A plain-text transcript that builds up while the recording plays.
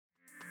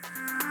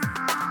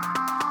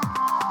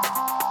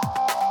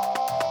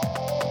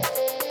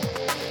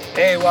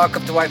Hey,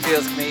 welcome to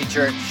Whitefields Community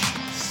Church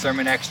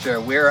Sermon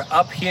Extra. We're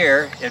up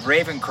here at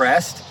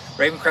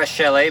Ravencrest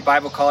Chalet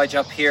Bible College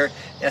up here,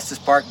 Estes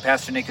Park.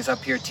 Pastor Nick is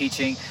up here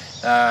teaching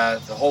the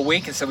whole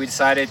week, and so we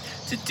decided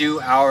to do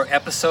our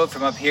episode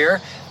from up here.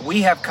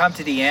 We have come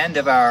to the end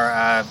of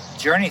our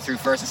journey through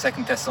 1st and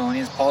 2nd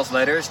Thessalonians, Paul's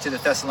letters to the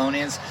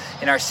Thessalonians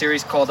in our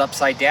series called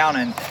Upside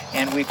Down,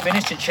 and we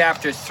finished in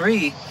chapter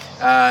 3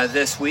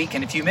 this week.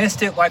 And if you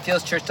missed it,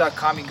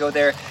 whitefieldschurch.com, you can go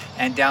there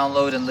and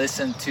download and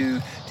listen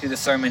to the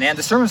sermon. And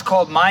the sermon's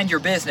called Mind Your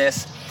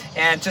Business,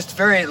 and just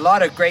a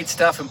lot of great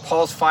stuff in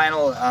Paul's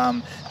final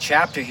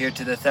chapter here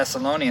to the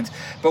Thessalonians.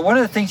 But one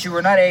of the things you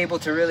were not able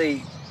to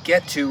really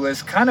get to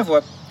was kind of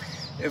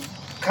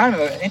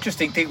an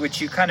interesting thing, which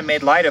you kind of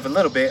made light of a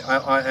little bit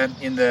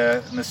in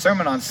the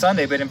sermon on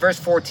Sunday. But in verse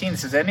 14 it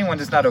says, anyone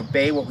does not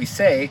obey what we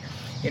say,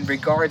 in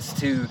regards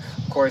to,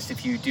 of course,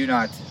 if you do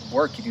not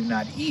work, you do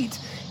not eat.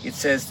 It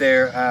says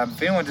there,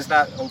 if anyone does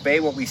not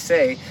obey what we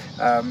say,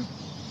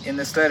 in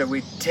this letter,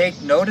 we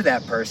take note of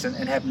that person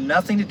and have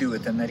nothing to do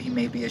with him, that he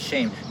may be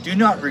ashamed. Do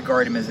not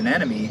regard him as an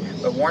enemy,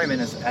 but warn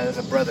him as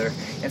a brother.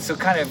 And so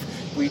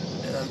we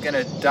are going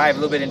to dive a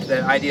little bit into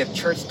that idea of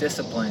church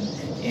discipline.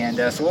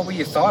 And so what were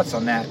your thoughts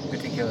on that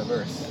particular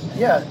verse?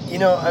 Yeah,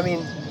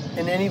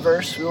 in any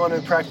verse, we want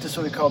to practice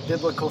what we call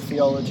biblical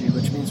theology,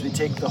 which means we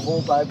take the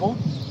whole Bible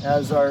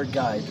as our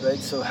guide, right?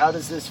 So how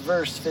does this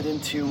verse fit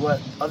into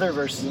what other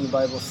verses in the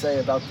Bible say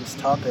about this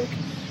topic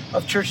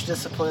of church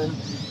discipline?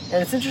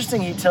 And it's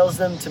interesting, he tells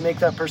them to make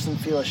that person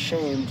feel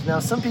ashamed.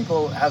 Now, some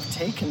people have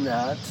taken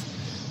that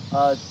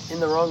in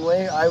the wrong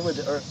way. I would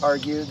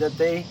argue that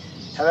they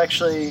have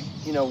actually,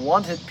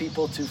 wanted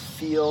people to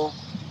feel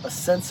a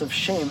sense of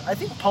shame. I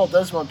think Paul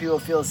does want people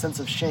to feel a sense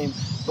of shame,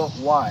 but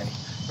why?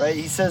 Right?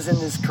 He says in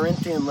his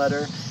Corinthian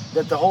letter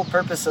that the whole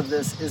purpose of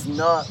this is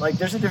not,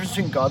 there's a difference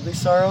between godly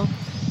sorrow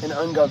and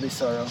ungodly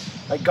sorrow.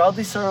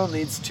 Godly sorrow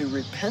leads to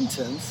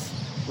repentance,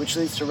 which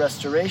leads to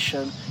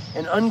restoration,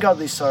 and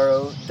ungodly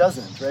sorrow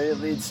doesn't, right? It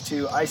leads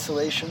to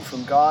isolation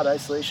from God,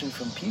 isolation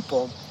from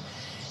people.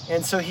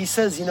 And so he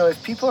says,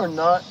 if people are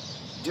not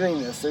doing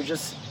this, they're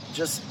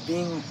just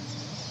being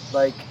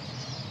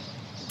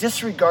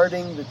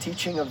disregarding the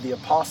teaching of the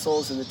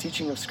apostles and the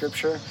teaching of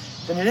Scripture,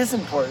 then it is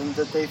important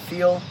that they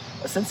feel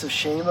a sense of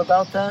shame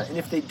about that. And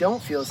if they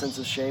don't feel a sense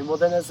of shame, well,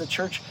 then as a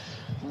church,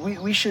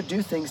 we should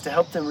do things to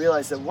help them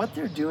realize that what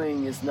they're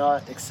doing is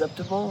not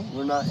acceptable.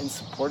 We're not in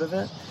support of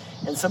it.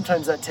 And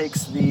sometimes that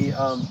takes the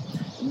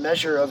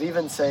measure of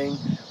even saying,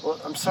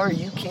 well, I'm sorry,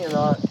 you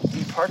cannot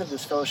be part of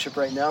this fellowship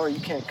right now, or you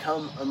can't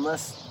come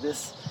unless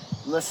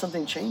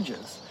something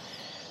changes.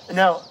 And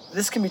now,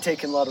 this can be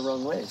taken a lot of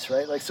wrong ways,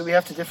 right? So we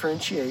have to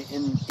differentiate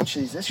in each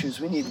of these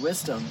issues. We need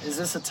wisdom. Is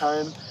this a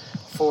time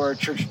for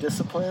church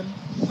discipline,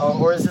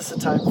 or is this a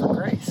time for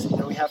grace?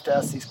 We have to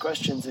ask these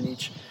questions in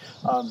each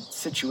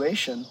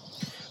situation.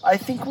 I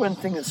think one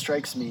thing that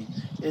strikes me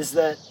is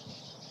that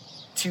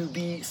to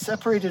be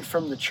separated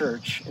from the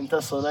church in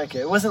Thessalonica,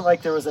 it wasn't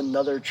like there was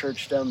another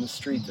church down the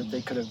street that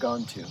they could have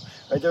gone to,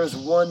 right? There was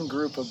one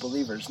group of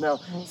believers.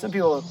 Now, some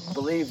people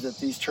believe that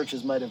these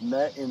churches might have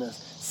met in a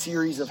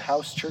series of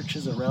house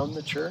churches around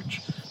the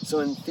church. So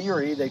in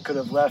theory, they could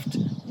have left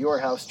your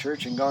house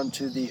church and gone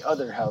to the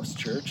other house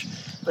church,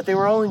 but they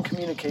were all in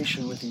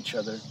communication with each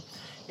other,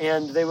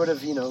 and they would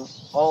have,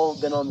 all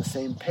been on the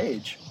same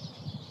page.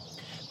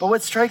 But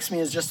what strikes me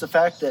is just the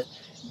fact that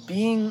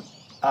being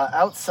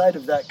outside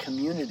of that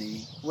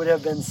community would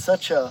have been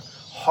such a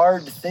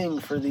hard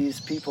thing for these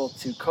people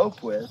to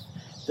cope with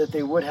that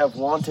they would have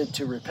wanted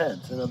to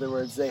repent. In other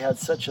words, they had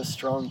such a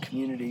strong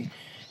community.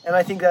 And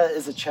I think that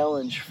is a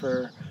challenge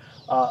for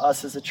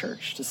us as a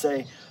church to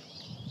say,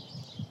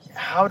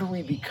 how do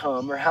we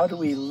become, or how do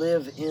we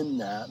live in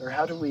that, or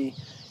how do we,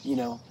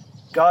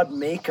 God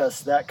make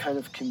us that kind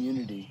of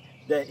community,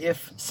 that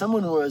if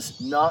someone was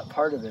not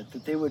part of it,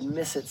 that they would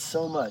miss it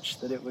so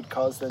much that it would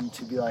cause them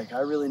to be like,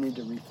 I really need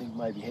to rethink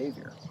my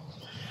behavior.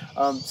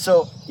 I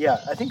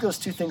think those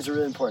two things are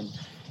really important.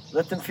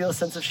 Let them feel a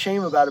sense of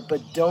shame about it,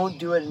 but don't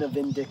do it in a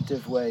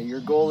vindictive way. Your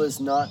goal is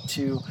not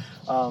to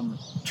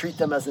treat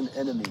them as an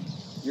enemy.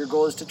 Your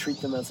goal is to treat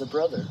them as a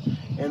brother.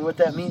 And what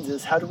that means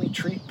is, how do we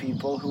treat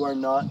people who are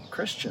not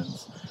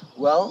Christians?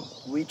 Well,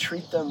 we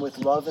treat them with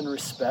love and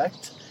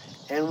respect,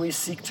 and we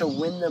seek to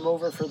win them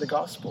over for the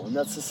gospel. And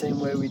that's the same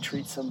way we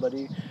treat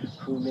somebody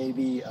who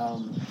maybe,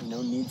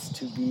 needs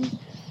to be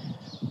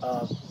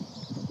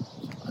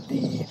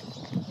the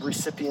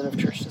recipient of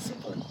church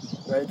discipline,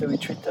 right? That we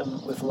treat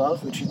them with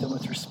love, we treat them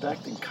with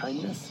respect and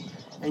kindness.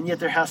 And yet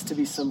there has to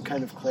be some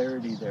kind of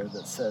clarity there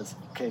that says,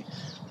 okay,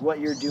 what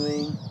you're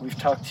doing, we've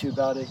talked to you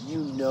about it, you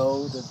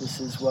know that this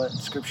is what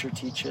Scripture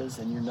teaches,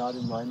 and you're not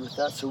in line with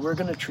that. So we're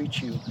going to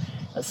treat you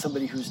as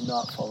somebody who's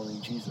not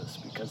following Jesus,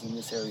 because in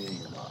this area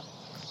you're not.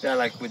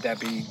 Yeah, would that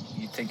be,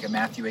 you think, a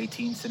Matthew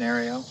 18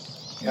 scenario?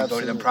 You go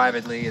to them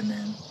privately and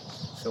then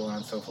so on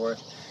and so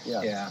forth?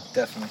 Yeah,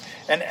 definitely.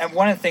 And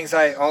one of the things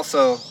I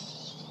also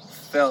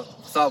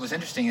thought was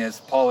interesting is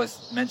Paul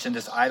has mentioned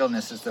this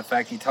idleness, is the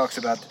fact he talks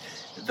about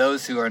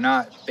those who are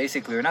not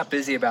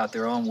busy about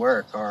their own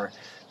work, or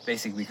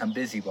basically become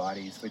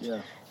busybodies, which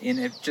Yeah. and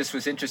it just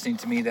was interesting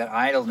to me that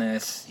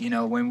idleness,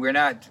 when we're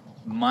not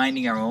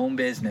minding our own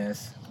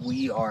business,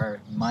 we are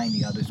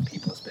minding other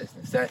people's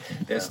business.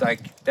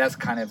 That's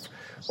kind of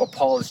what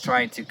Paul is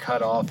trying to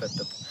cut off at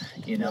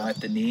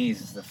the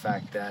knees, is the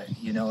fact that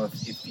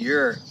if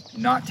you're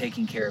not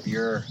taking care of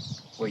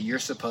what you're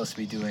supposed to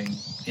be doing,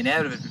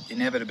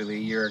 inevitably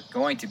you're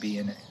going to be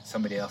in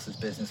somebody else's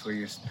business where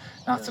you're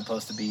not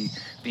supposed to be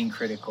being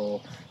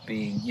critical,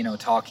 being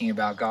talking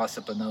about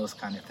gossip and those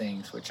kind of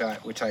things, which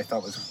I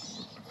thought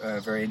was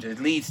very interesting.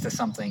 It leads to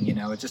something.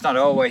 It's just not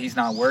he's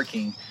not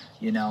working,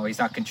 he's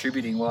not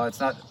contributing. Well, it's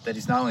not that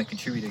he's not only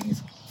contributing,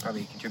 he's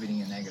probably contributing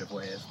in a negative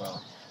way as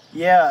well.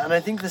 Yeah, and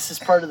I think this is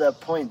part of that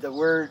point,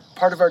 that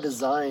part of our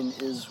design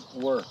is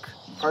work.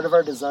 Part of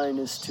our design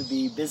is to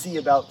be busy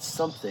about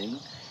something.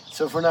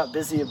 So if we're not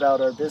busy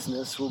about our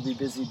business, we'll be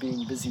busy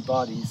being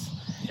busybodies.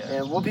 Yeah.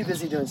 And we'll be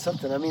busy doing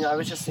something. I mean, I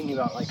was just thinking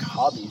about like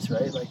hobbies,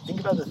 right? Like think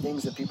about the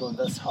things that people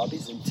invest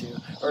hobbies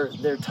into, or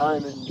their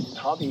time in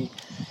hobby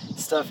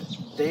stuff.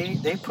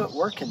 They put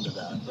work into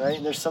that, right?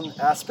 And there's some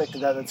aspect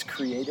of that that's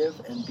creative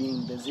and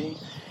being busy.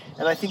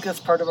 And I think that's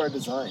part of our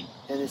design.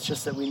 And it's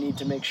just that we need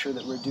to make sure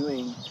that we're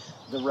doing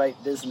the right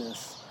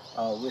business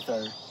with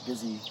our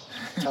busy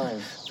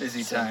time.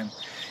 Time.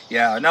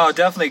 Yeah, no,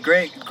 definitely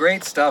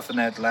great stuff in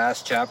that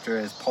last chapter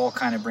as Paul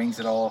kind of brings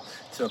it all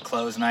to a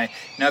close. And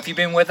if you've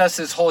been with us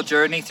this whole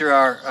journey through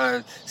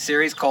our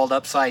series called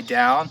Upside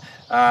Down,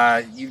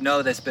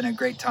 that's been a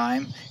great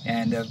time.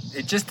 And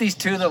just these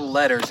two little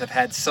letters have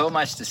had so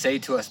much to say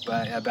to us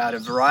about a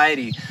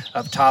variety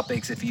of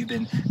topics if you've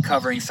been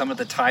covering some of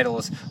the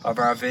titles of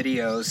our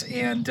videos.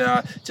 And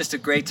just a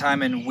great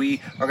time. And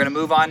we are going to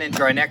move on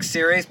into our next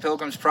series,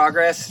 Pilgrim's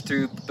Progress,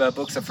 through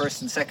books of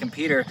 1st and 2nd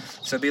Peter.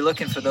 So be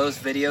looking for those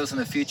videos in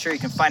the future. You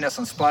can find us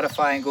on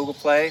Spotify and Google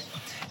Play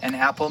and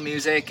Apple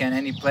Music and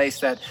any place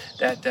that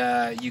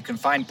you can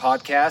find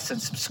podcasts, and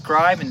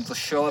subscribe, and it'll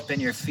show up in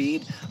your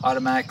feed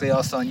automatically.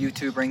 Also on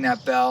YouTube, ring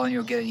that bell and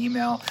you'll get an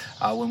email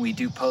when we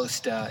do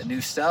post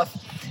new stuff.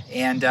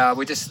 And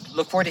we just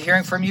look forward to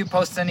hearing from you.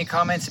 Post any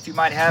comments if you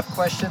might have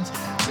questions.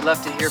 We'd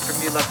love to hear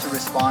from you, love to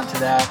respond to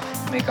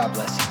that. May God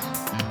bless you.